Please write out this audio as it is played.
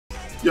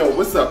Yo,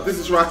 what's up? This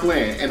is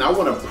Rockland, and I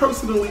want to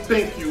personally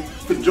thank you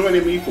for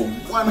joining me for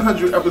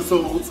 100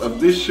 episodes of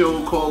this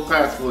show called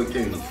Passport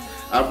Kings.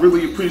 I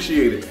really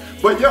appreciate it.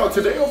 But yo,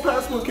 today on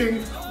Passport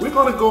Kings, we're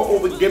gonna go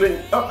over getting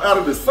up out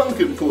of the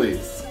sunken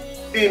place.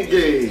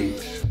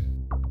 Engage.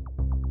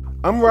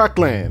 I'm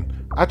Rockland.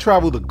 I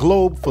travel the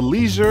globe for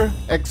leisure,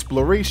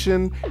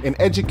 exploration, and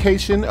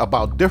education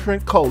about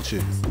different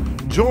cultures.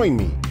 Join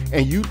me,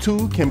 and you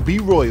too can be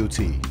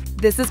royalty.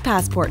 This is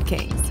Passport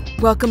Kings.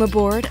 Welcome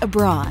aboard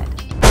abroad.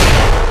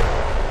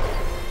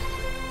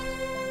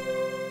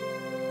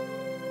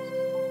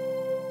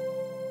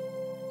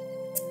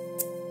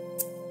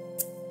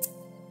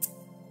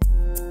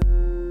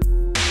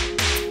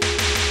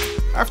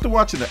 After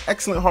watching an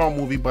excellent horror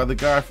movie by the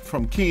guy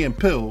from Key and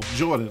Peele,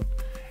 Jordan,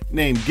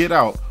 named Get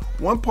Out,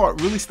 one part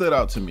really stood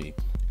out to me.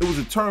 It was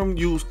a term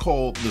used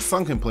called the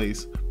sunken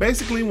place.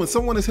 Basically, when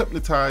someone is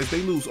hypnotized,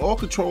 they lose all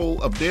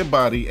control of their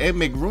body and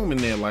make room in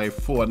their life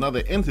for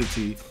another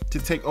entity to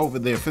take over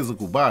their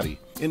physical body.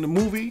 In the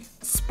movie,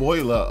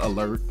 spoiler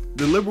alert,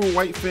 the liberal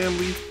white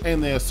family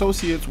and their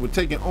associates were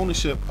taking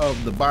ownership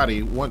of the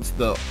body once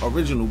the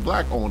original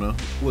black owner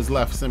was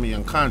left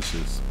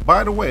semi-unconscious.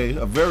 By the way,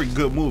 a very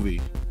good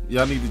movie.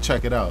 Y'all need to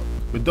check it out.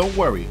 But don't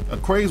worry, a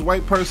crazed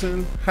white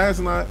person has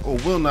not or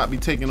will not be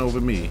taking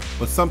over me,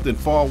 but something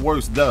far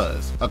worse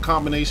does. A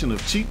combination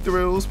of cheap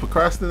thrills,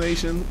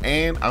 procrastination,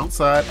 and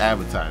outside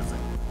advertising.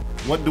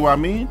 What do I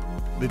mean?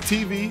 The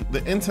TV,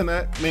 the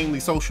internet,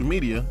 mainly social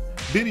media,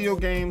 video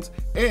games,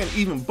 and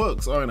even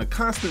books are in a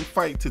constant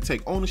fight to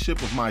take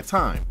ownership of my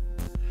time.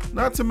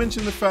 Not to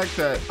mention the fact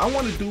that I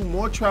want to do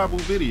more travel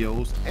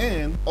videos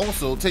and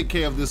also take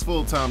care of this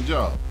full-time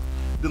job.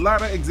 The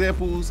latter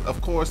examples, of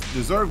course,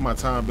 deserve my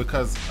time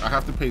because I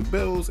have to pay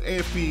bills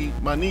and feed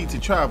my need to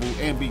travel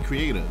and be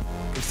creative.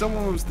 If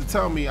someone was to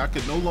tell me I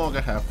could no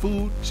longer have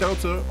food,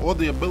 shelter, or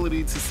the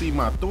ability to see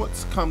my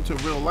thoughts come to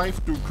real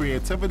life through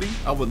creativity,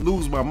 I would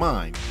lose my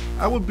mind.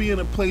 I would be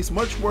in a place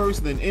much worse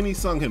than any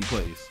sunken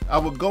place. I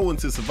would go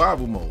into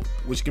survival mode,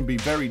 which can be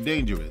very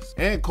dangerous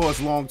and cause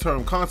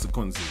long-term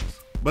consequences.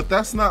 But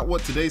that's not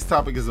what today's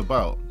topic is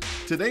about.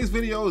 Today's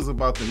video is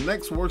about the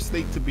next worst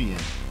state to be in.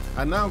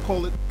 I now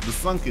call it the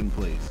sunken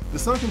place. The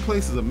sunken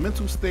place is a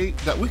mental state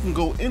that we can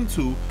go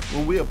into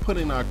when we are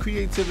putting our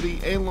creativity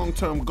and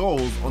long-term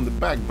goals on the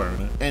back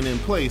burner, and in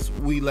place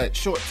we let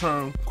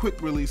short-term,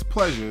 quick-release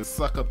pleasures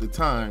suck up the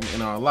time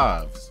in our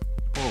lives.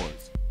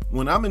 Pause.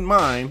 When I'm in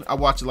mine, I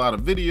watch a lot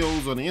of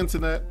videos on the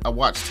internet, I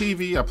watch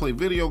TV, I play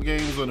video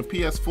games on the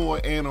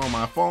PS4 and on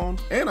my phone,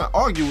 and I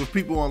argue with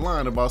people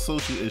online about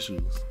social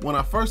issues. When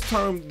I first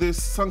termed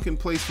this sunken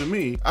place for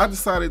me, I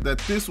decided that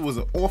this was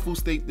an awful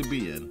state to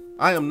be in.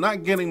 I am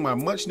not getting my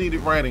much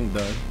needed writing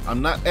done.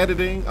 I'm not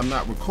editing, I'm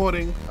not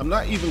recording, I'm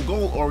not even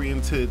goal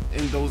oriented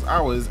in those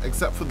hours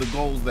except for the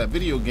goals that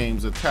video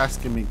games are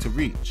tasking me to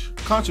reach.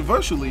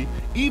 Controversially,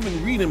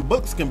 even reading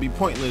books can be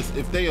pointless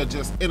if they are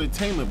just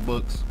entertainment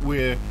books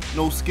where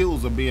no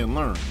skills are being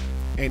learned.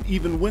 And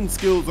even when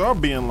skills are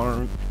being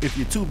learned, if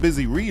you're too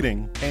busy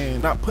reading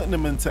and not putting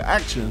them into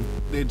action,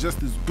 they're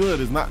just as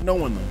good as not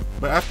knowing them.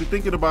 But after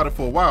thinking about it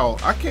for a while,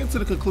 I came to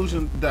the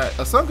conclusion that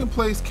a sunken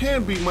place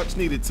can be much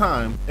needed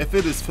time if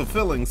it is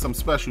fulfilling some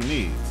special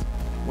needs.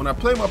 When I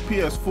play my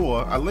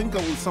PS4, I link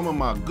up with some of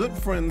my good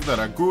friends that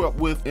I grew up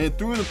with, and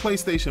through the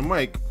PlayStation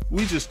mic,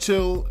 we just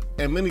chill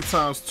and many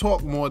times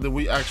talk more than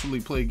we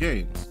actually play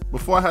games.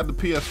 Before I had the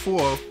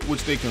PS4,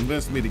 which they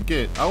convinced me to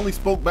get, I only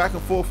spoke back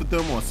and forth with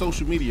them on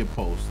social media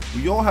posts.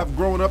 We all have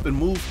grown up and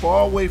moved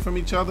far away from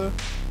each other.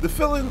 The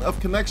feeling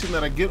of connection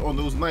that I get on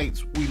those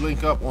nights we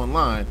link up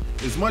online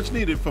is much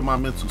needed for my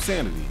mental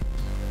sanity.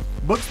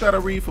 Books that I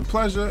read for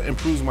pleasure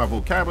improves my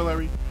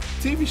vocabulary.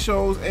 TV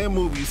shows and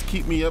movies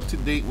keep me up to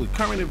date with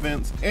current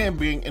events and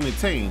being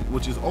entertained,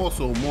 which is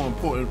also more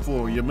important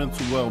for your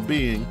mental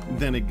well-being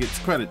than it gets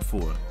credit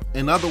for.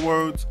 In other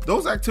words,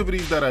 those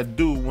activities that I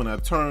do when I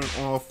turn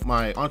off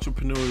my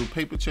entrepreneurial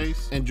paper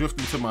chase and drift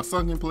into my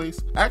sunken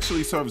place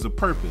actually serves a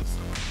purpose.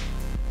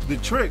 The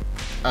trick,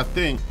 I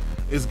think,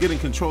 is getting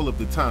control of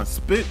the time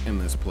spent in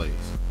this place.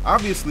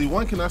 Obviously,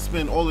 one cannot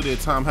spend all of their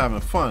time having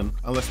fun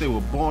unless they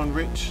were born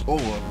rich or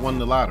won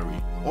the lottery.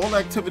 All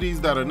activities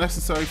that are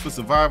necessary for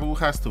survival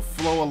has to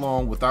flow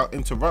along without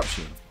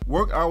interruption.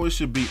 Work hours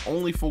should be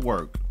only for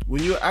work.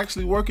 When you're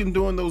actually working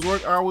during those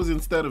work hours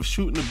instead of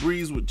shooting the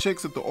breeze with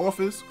chicks at the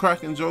office,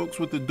 cracking jokes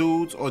with the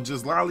dudes, or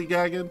just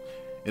lollygagging,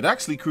 it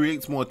actually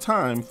creates more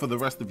time for the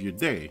rest of your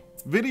day.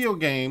 Video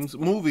games,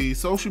 movies,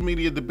 social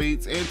media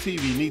debates, and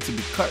TV need to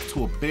be cut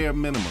to a bare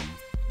minimum.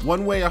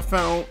 One way I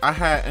found I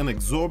had an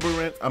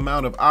exorbitant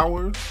amount of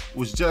hours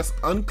was just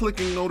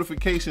unclicking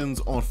notifications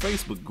on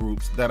Facebook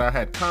groups that I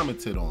had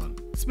commented on.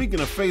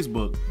 Speaking of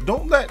Facebook,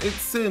 don't let it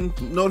send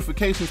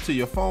notifications to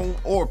your phone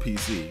or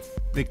PC.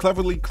 They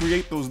cleverly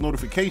create those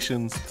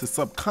notifications to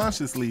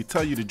subconsciously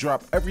tell you to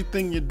drop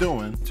everything you're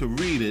doing to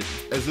read it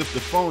as if the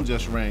phone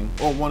just rang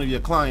or one of your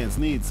clients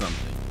needs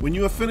something. When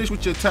you are finished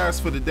with your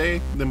task for the day,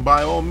 then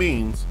by all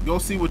means, go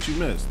see what you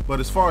missed. But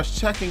as far as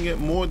checking it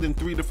more than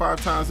 3 to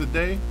 5 times a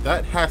day,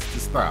 that has to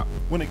stop.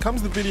 When it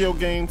comes to video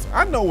games,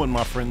 I know when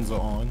my friends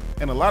are on,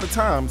 and a lot of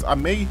times I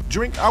may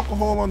drink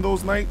alcohol on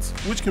those nights,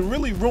 which can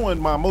really ruin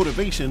my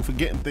motivation for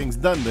getting things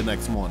done the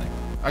next morning.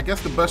 I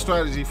guess the best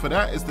strategy for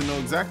that is to know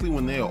exactly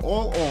when they are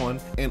all on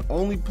and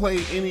only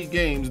play any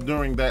games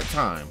during that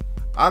time.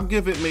 I'll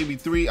give it maybe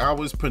 3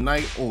 hours per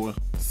night or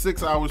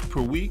 6 hours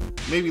per week,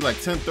 maybe like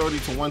 10:30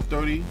 to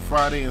 1:30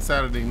 Friday and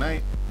Saturday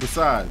night.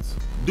 Besides,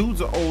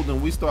 dudes are old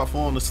and we start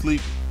falling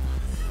asleep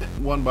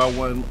one by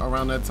one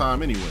around that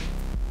time anyway.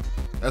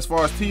 As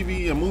far as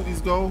TV and movies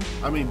go,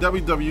 I mean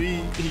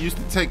WWE, he used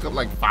to take up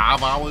like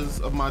 5 hours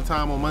of my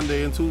time on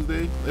Monday and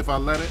Tuesday if I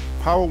let it.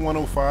 Power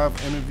 105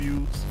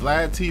 interviews,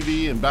 Vlad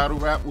TV and battle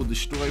rap will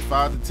destroy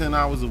 5 to 10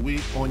 hours a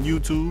week on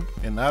YouTube,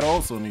 and that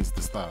also needs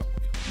to stop.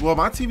 Well,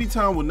 my TV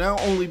time will now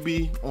only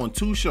be on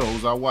 2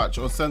 shows I watch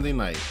on Sunday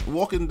night,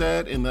 Walking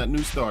Dead and that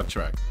new Star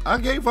Trek. I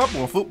gave up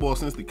on football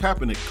since the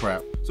Kaepernick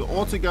crap, so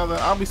altogether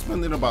I'll be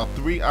spending about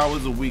 3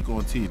 hours a week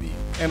on TV.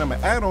 And I'm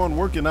gonna add on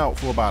working out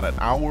for about an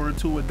hour or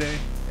 2 a day,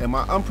 and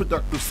my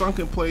unproductive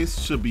Sunken Place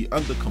should be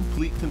under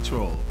complete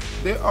control.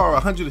 There are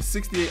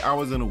 168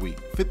 hours in a week.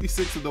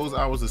 56 of those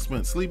hours are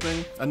spent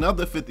sleeping,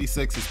 another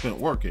 56 is spent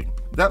working.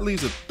 That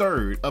leaves a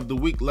third of the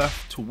week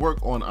left to work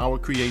on our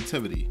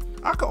creativity.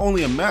 I can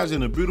only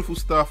imagine the beautiful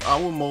stuff I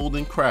will mold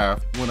and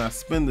craft when I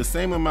spend the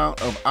same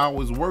amount of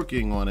hours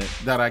working on it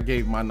that I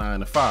gave my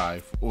 9 to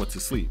 5 or to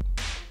sleep.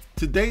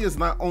 Today is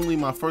not only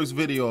my first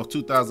video of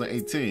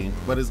 2018,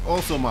 but it's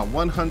also my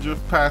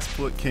 100th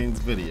Passport Kings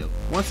video.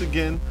 Once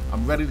again,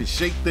 I'm ready to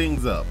shake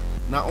things up,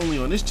 not only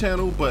on this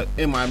channel, but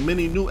in my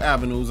many new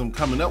avenues I'm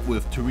coming up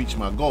with to reach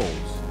my goals.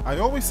 I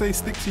always say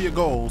stick to your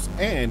goals,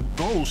 and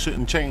goals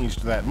shouldn't change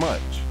that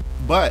much.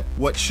 But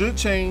what should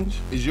change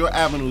is your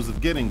avenues of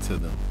getting to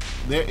them.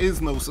 There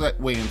is no set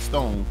way in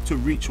stone to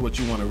reach what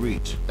you want to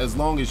reach, as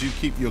long as you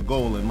keep your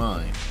goal in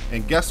mind.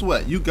 And guess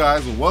what? You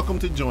guys are welcome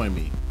to join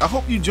me. I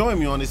hope you join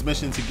me on this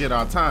mission to get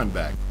our time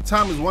back.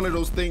 Time is one of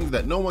those things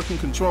that no one can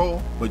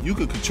control, but you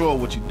can control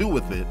what you do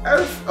with it.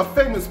 As a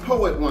famous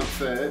poet once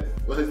said,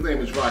 well, his name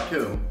is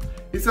Rakim,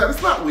 he said,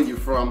 it's not where you're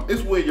from,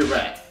 it's where you're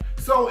at.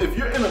 So if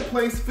you're in a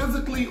place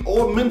physically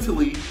or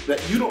mentally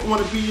that you don't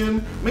want to be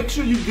in, make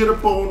sure you get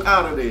up on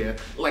out of there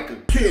like a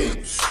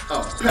king,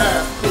 a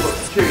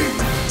passport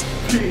king.